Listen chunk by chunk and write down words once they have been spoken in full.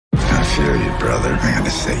feel you, brother. I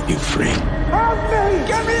gotta set you free. Help me!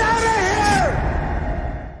 Get me out of here!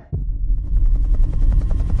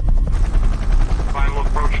 Final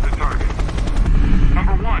approach to target.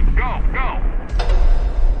 Number 1, go!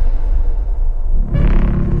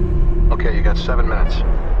 Okay, you got 7 minutes.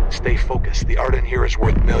 Stay focused. The art in here is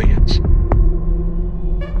worth millions.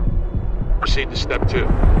 Proceed to step 2.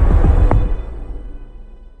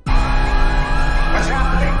 What's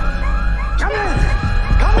happening? Come in!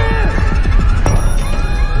 Come in!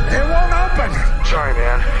 It won't open! Sorry,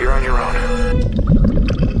 man. You're on your own.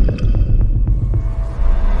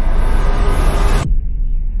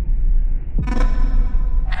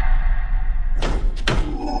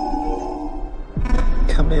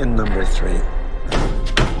 Come in, number 3.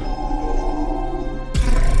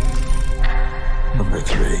 Number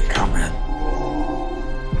 3, come in.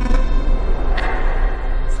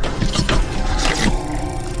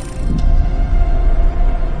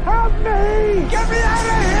 Help me! Get me out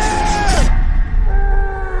of here!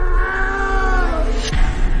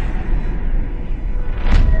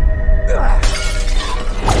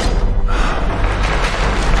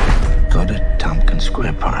 Go to Tompkins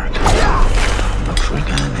Square Park. Look for a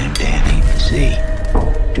guy named Danny. See?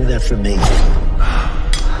 Do that for me.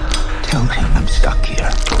 Tell him I'm stuck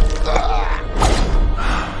here.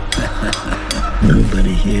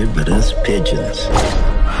 Nobody here but us pigeons.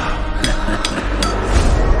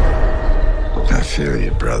 I feel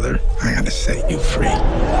you, brother. I gotta set you free.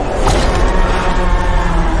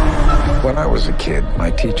 When I was a kid,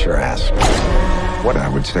 my teacher asked me what I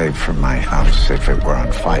would save from my house if it were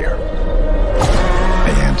on fire. I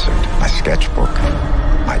answered my sketchbook,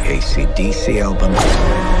 my AC/DC album,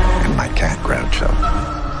 and my cat Groucho.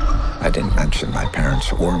 I didn't mention my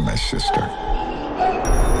parents or my sister.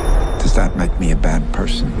 Does that make me a bad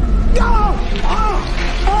person?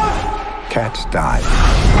 Cats die.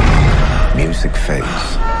 Music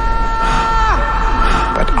fades.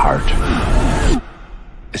 But art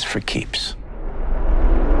is for keeps.